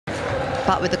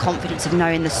but with the confidence of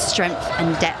knowing the strength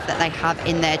and depth that they have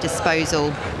in their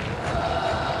disposal.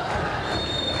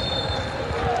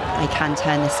 They can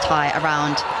turn this tie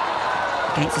around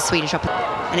against the Swedish opponent.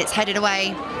 And it's headed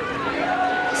away.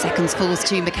 Seconds falls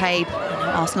to McCabe.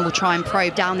 Arsenal will try and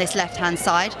probe down this left-hand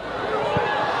side.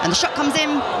 And the shot comes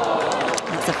in.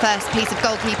 That's the first piece of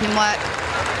goalkeeping work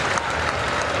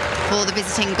for the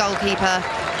visiting goalkeeper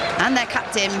and their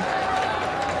captain.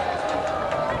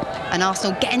 And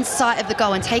Arsenal getting sight of the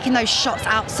goal and taking those shots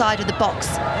outside of the box.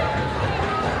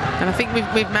 And I think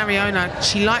with Mariona,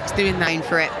 she likes doing that. Going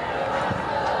for it.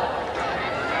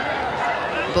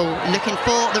 Ball looking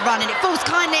for the run, and it falls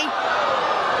kindly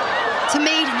to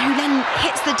Mead, who then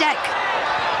hits the deck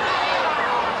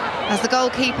as the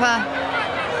goalkeeper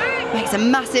makes a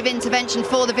massive intervention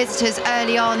for the visitors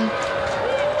early on.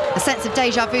 A sense of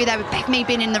deja vu there with Beth Mead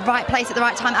being in the right place at the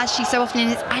right time, as she so often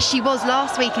is, as she was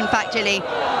last week, in fact, Gilly.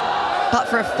 But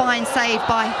for a fine save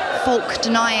by Falk,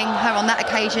 denying her on that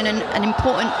occasion, and an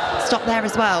important stop there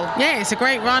as well. Yeah, it's a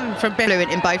great run from Beth.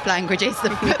 Fluent in both languages, the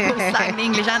football slang, the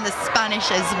English and the Spanish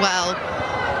as well.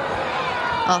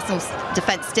 Arsenal's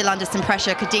defence still under some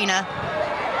pressure. Kadina,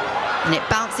 and it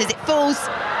bounces, it falls.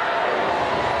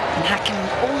 And Hacken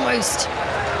almost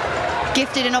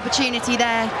gifted an opportunity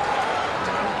there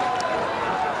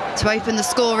to open the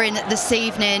scoring this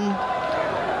evening.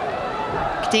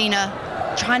 Kadina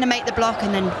trying to make the block,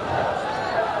 and then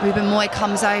Ruben Moy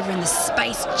comes over and the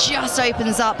space just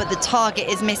opens up, but the target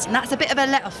is missed, and that's a bit of a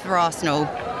let-off for Arsenal.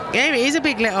 Yeah, it is a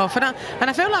big let-off, and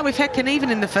I felt like with Häcken,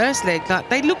 even in the first leg, like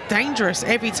they look dangerous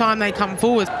every time they come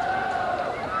forward.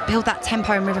 Build that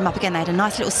tempo and rhythm up again. They had a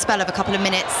nice little spell of a couple of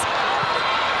minutes.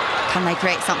 Can they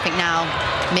create something now?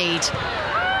 Mead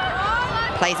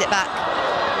plays it back.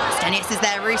 Stenius is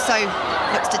there. Russo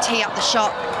looks to tee up the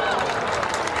shot.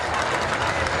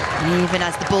 And even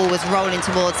as the ball was rolling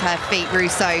towards her feet,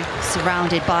 Russo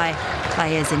surrounded by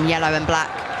players in yellow and black.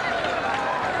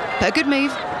 But a good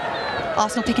move.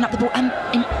 Arsenal picking up the ball, and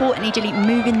importantly, Gilly,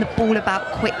 moving the ball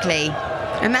about quickly.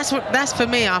 And that's for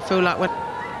me, I feel like.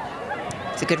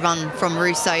 It's a good run from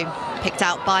Russo, picked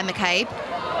out by McCabe.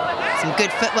 Some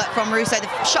good footwork from Russo.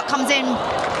 The shot comes in,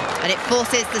 and it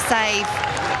forces the save.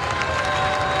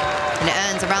 And it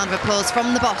earns a round of applause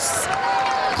from the boss.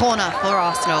 Corner for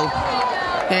Arsenal.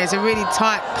 Yeah, it's a really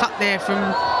tight cut there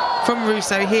from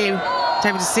Russo here. To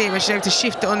able to see it, where she's able to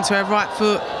shift it onto her right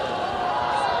foot.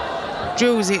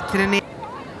 Drills it to the knee.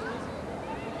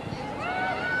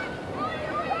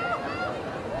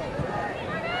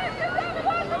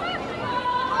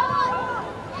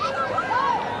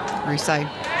 Russo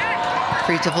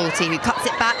through to Volti, who cuts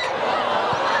it back.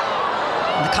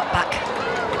 And the cut back.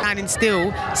 And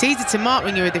still, it's easy to mark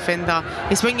when you're a defender.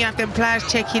 It's when you have them players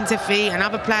check into feet and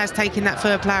other players taking that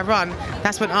third player run.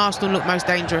 That's when Arsenal look most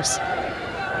dangerous.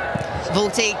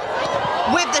 Volti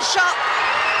with the shot.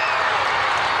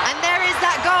 And there is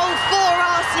that goal for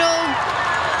Arsenal.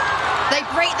 They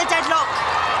break the deadlock.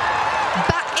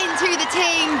 Back into the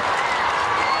team.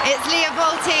 It's Leah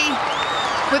Volti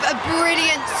with a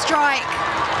brilliant strike.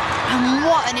 And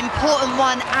what an important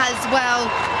one as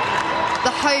well. The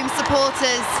home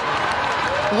supporters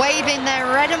waving their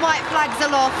red and white flags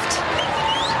aloft.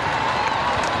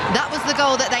 That was the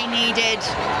goal that they needed.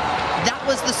 That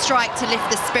was the strike to lift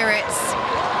the spirits.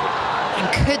 And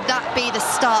could that be the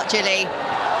start, Gilly,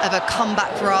 of a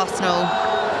comeback for Arsenal?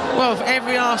 Well,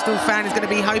 every Arsenal fan is going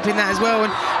to be hoping that as well.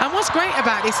 And what's great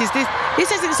about this is this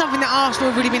isn't something that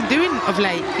Arsenal have really been doing of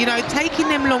late. You know,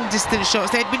 taking them long distance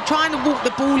shots. They've been trying to walk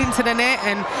the ball into the net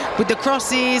and with the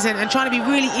crosses and trying to be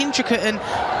really intricate. And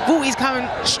Volti's coming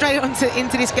straight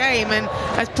into this game and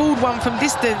has pulled one from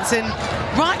distance, and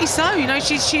rightly so. You know,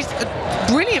 she's a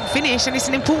brilliant finish, and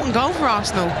it's an important goal for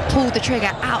Arsenal. Pulled the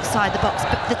trigger outside the box,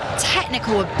 but the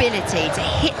technical ability to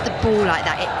hit the ball like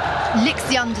that, it licks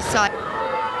the underside.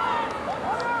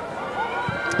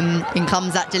 And in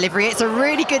comes that delivery. It's a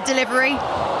really good delivery,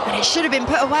 and it should have been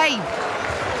put away.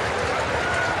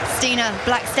 Stina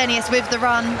Black-Stenius with the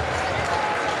run.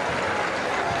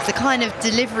 It's the kind of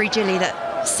delivery, Gilly,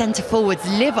 that centre forwards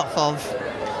live off of.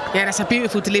 Yeah, that's a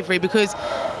beautiful delivery because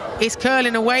it's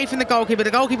curling away from the goalkeeper. The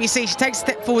goalkeeper, you see, she takes a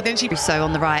step forward, then she... So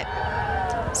on the right,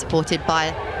 supported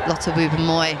by Lotte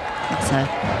Ruben-Moy. That's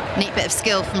a neat bit of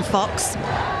skill from Fox.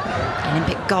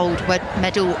 Olympic gold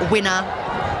medal winner.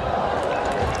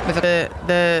 With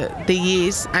the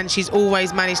years, and she's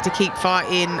always managed to keep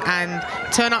fighting and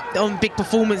turn up on big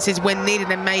performances when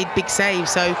needed and made big saves,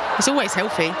 so it's always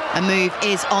healthy. A move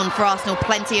is on for Arsenal.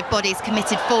 Plenty of bodies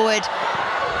committed forward.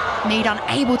 Mead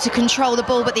unable to control the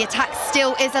ball, but the attack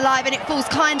still is alive, and it falls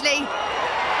kindly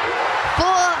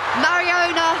for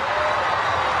Mariona.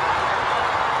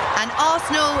 And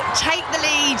Arsenal take the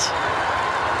lead,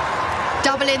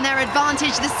 doubling their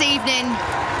advantage this evening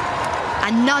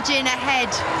and nudging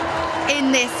ahead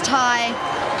in this tie.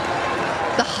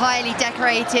 The highly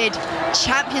decorated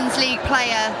Champions League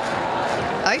player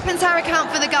opens her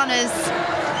account for the Gunners.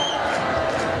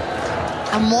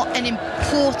 And what an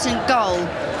important goal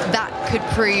that could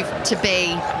prove to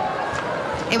be.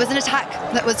 It was an attack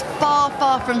that was far,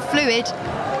 far from fluid,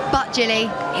 but Gilly,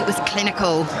 it was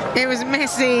clinical. It was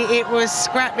messy, it was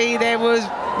scrappy, there was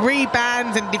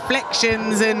rebounds and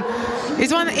deflections, and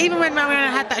it's one that even when Mariona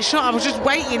had that shot, I was just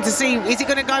waiting to see, is it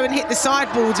going to go and hit the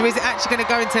sideboards or is it actually going to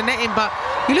go into netting? But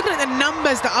you're looking at the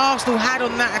numbers that Arsenal had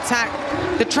on that attack,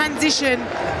 the transition,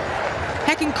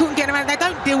 Häcken couldn't get around. They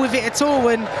don't deal with it at all,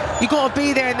 and you've got to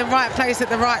be there in the right place at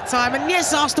the right time. And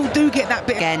yes, Arsenal do get that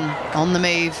bit. Again, on the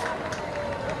move,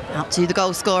 out to the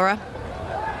goal scorer.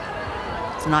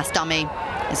 It's a nice dummy.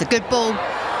 It's a good ball.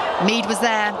 Mead was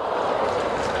there.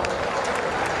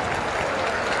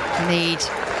 Mead.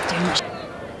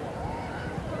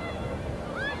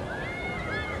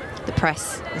 The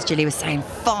press, as Gilly was saying,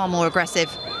 far more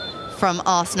aggressive from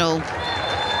Arsenal.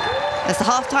 As the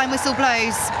half-time whistle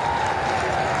blows,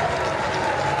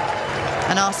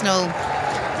 and Arsenal,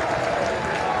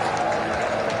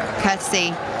 courtesy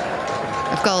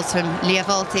of goals from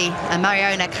Liavolti and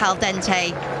Mariona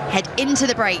Caldente, head into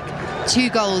the break. 2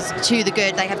 goals to the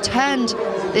good. They have turned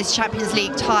this Champions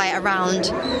League tie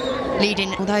around,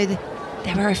 leading, although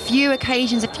there were a few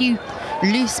occasions, a few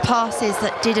loose passes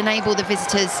that did enable the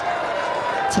visitors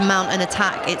to mount an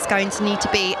attack. It's going to need to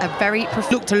be a very...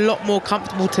 Looked a lot more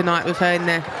comfortable tonight with her in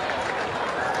there.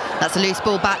 That's a loose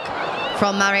ball back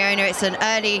from Mariona. It's an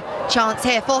early chance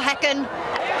here for Häcken.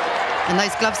 And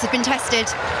those gloves have been tested.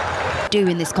 Do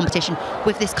in this competition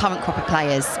with this current crop of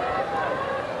players.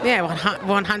 Yeah,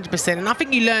 100%. And I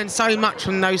think you learn so much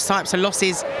from those types of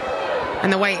losses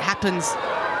and the way it happens.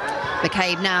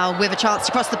 McCabe now with a chance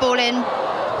to cross the ball in.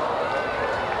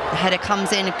 The header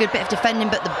comes in, a good bit of defending,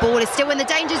 but the ball is still in the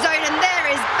danger zone, and there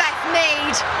is Beth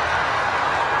Mead.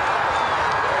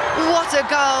 What a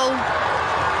goal.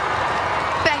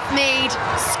 Beth Mead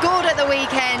scored at the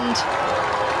weekend.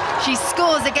 She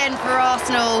scores again for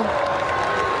Arsenal.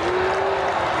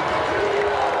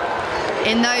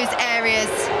 In those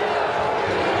areas,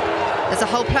 there's a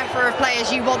whole plethora of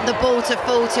players you want the ball to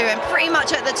fall to, and pretty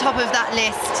much at the top of that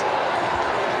list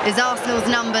is Arsenal's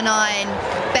number 9,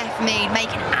 Beth Mead,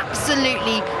 making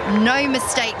absolutely no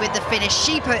mistake with the finish.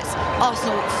 She puts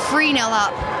Arsenal 3-0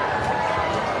 up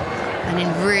and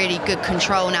in really good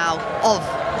control now of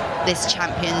this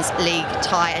Champions League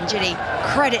tie. And Gilly,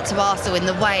 credit to Arsenal in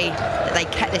the way that they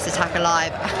kept this attack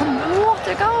alive. What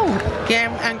a goal! Yeah,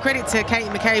 and credit to Katie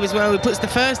McCabe as well, who puts the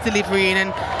first delivery in.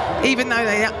 And even though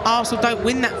Arsenal don't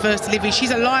win that first delivery,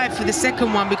 she's alive for the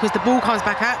second one because the ball comes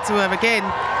back out to her again.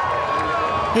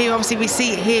 Here, obviously, we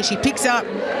see it here. She picks up,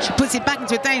 she puts it back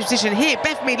into a dangerous position. Here,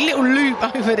 Beth made a little loop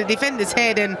over the defender's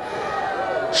head and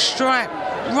strike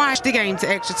right the game to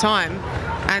extra time.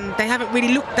 And they haven't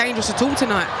really looked dangerous at all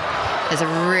tonight. There's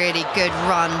a really good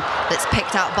run that's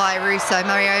picked out by Russo.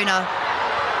 Mariona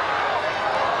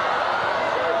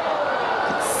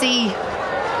could see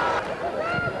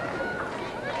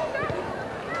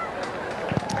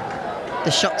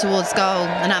the shot towards goal,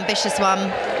 an ambitious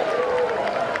one.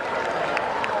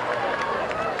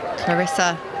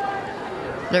 Clarissa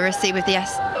Larissi with the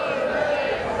S.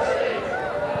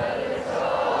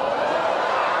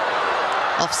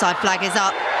 Offside flag is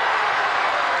up.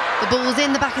 The ball's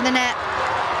in the back of the net.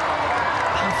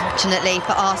 Unfortunately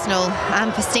for Arsenal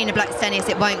and for Stina Blackstenius,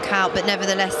 it won't count, but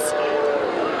nevertheless,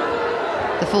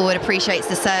 the forward appreciates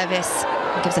the service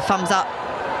and gives a thumbs up.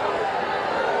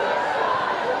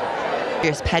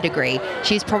 Pedigree.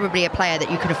 She's probably a player that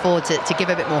you can afford to give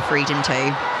a bit more freedom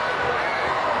to.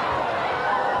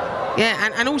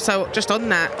 Yeah, and also just on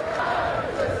that,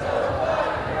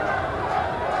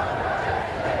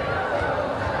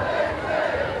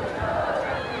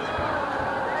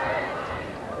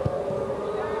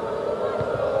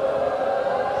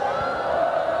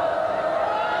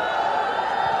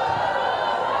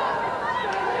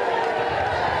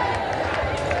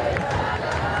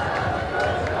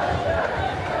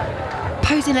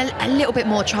 posing a little bit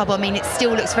more trouble. I mean, it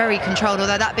still looks very controlled,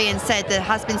 although that being said, there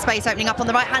has been space opening up on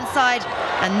the right-hand side,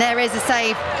 and there is a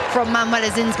save from Manuela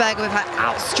Zinsberger with her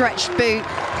outstretched boot.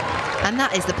 And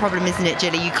that is the problem, isn't it,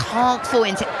 Gilly? You can't fall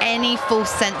into any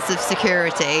false sense of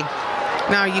security.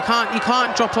 No, you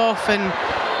can't drop off and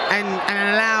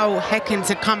allow Häcken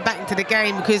to come back into the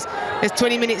game, because there's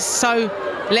 20 minutes so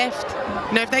left.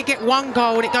 You know, if they get one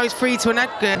goal and it goes 3-2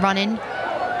 another. Run in.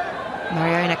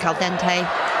 Mariona Caldente.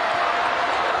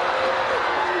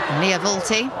 Leah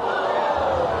Volti.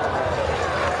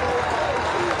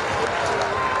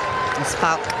 As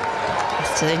Falk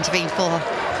has to intervene for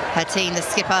her team. The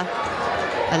skipper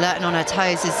alerting on her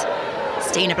toes is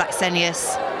Stina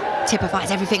Blacksenius.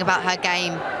 Typifies everything about her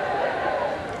game.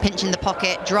 Pinching the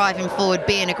pocket, driving forward,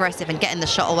 being aggressive and getting the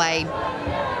shot away.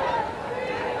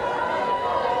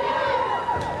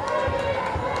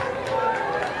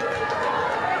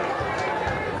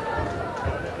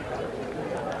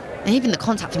 And even the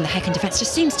contact from the Häcken defence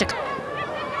just seems to...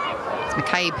 It's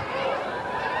McCabe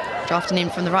drafting in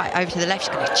from the right over to the left.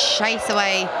 She's going to chase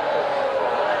away.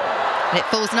 And it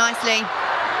falls nicely.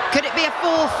 Could it be a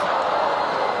fourth?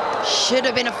 Should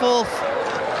have been a fourth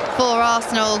for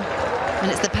Arsenal. And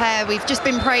it's the pair we've just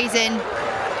been praising.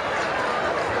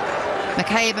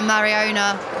 McCabe and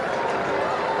Mariona.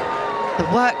 The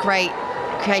work rate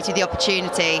created the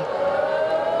opportunity.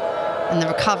 And the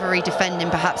recovery defending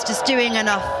perhaps just doing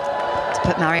enough to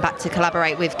put Mary back to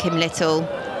collaborate with Kim Little.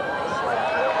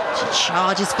 She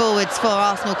charges forwards for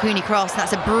Arsenal, Cooney Cross.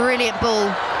 That's a brilliant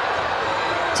ball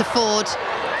to Ford,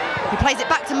 who plays it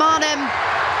back to Marnham.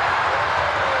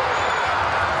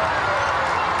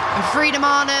 And Freedom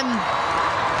Arnhem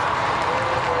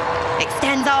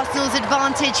extends Arsenal's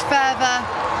advantage further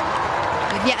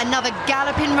with yet another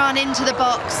galloping run into the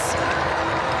box.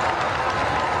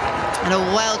 And a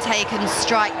well-taken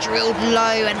strike drilled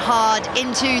low and hard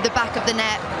into the back of the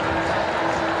net.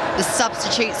 The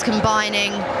substitutes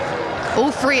combining,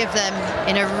 all three of them,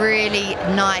 in a really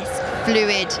nice,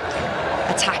 fluid,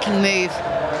 attacking move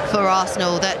for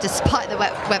Arsenal that, despite the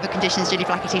wet weather conditions, Julie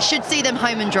Flaherty, should see them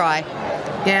home and dry.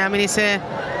 Yeah, I mean, it's an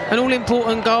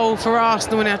all-important goal for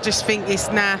Arsenal, and I just think it's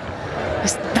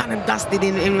done and dusted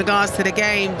in regards to the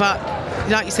game. But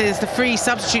like you said, it's the three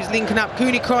substitutes linking up.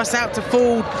 Cooney Cross out to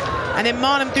Ford, and then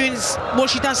Marnham doing what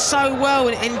she does so well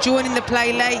and joining the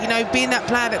play late, you know, being that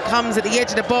player that comes at the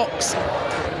edge of the box.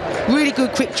 Really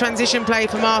good quick transition play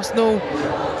from Arsenal.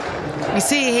 You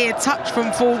see it here, touch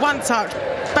from Ford, one touch,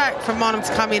 back from Marnham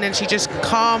to come in, and she just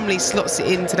calmly slots it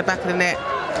into the back of the net.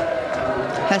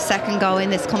 Her second goal in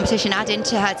this competition, adding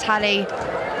to her tally.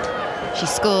 She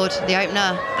scored the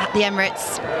opener at the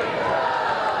Emirates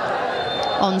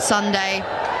on Sunday,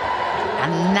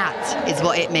 and that is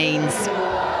what it means.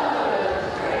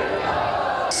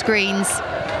 Screens.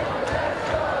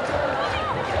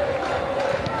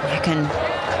 Hacken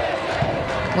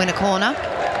win a corner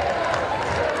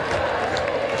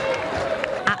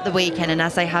at the weekend, and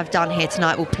as they have done here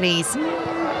tonight, will please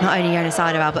not only Jonas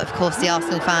Eidewald, but of course the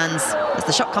Arsenal fans, as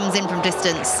the shot comes in from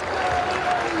distance.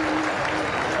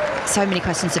 So many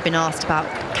questions have been asked about,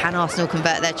 can Arsenal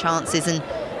convert their chances and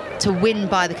to win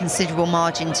by the considerable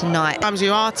margin tonight? Sometimes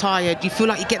you are tired, you feel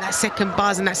like you get that second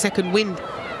buzz and that second wind.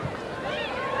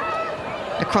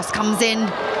 The cross comes in,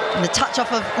 and the touch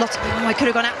off of Lotte could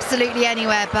have gone absolutely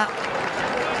anywhere, but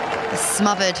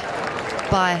smothered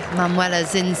by Manuela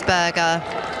Zinsberger.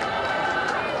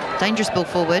 Dangerous ball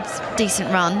forwards,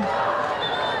 decent run.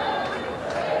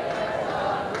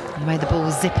 And made the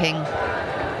ball zipping.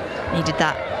 Needed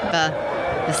that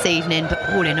this evening, but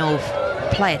all in all,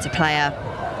 player to player,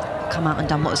 come out and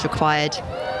done what was required.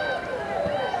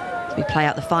 As we play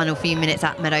out the final few minutes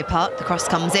at Meadow Park, the cross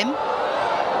comes in.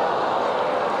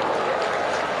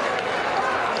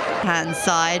 Hand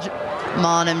side,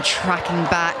 Marnham tracking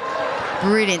back.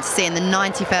 Brilliant to see in the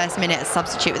 91st minute a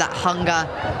substitute with that hunger.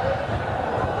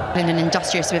 And an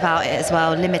industrious without it as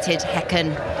well. Limited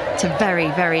Häcken to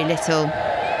very, very little.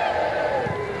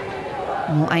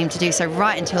 And will aim to do so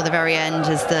right until the very end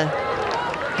as the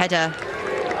header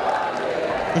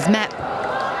is met.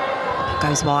 It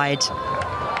goes wide.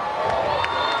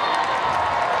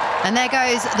 And there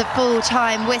goes the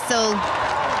full-time whistle.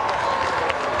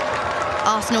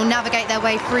 Arsenal navigate their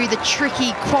way through the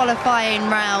tricky qualifying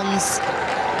rounds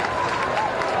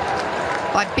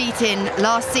by beating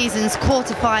last season's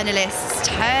quarter-finalists,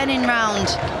 turning round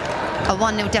a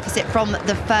 1-0 deficit from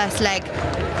the first leg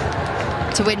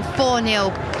to win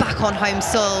 4-0 back on home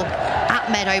soil at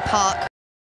Meadow Park.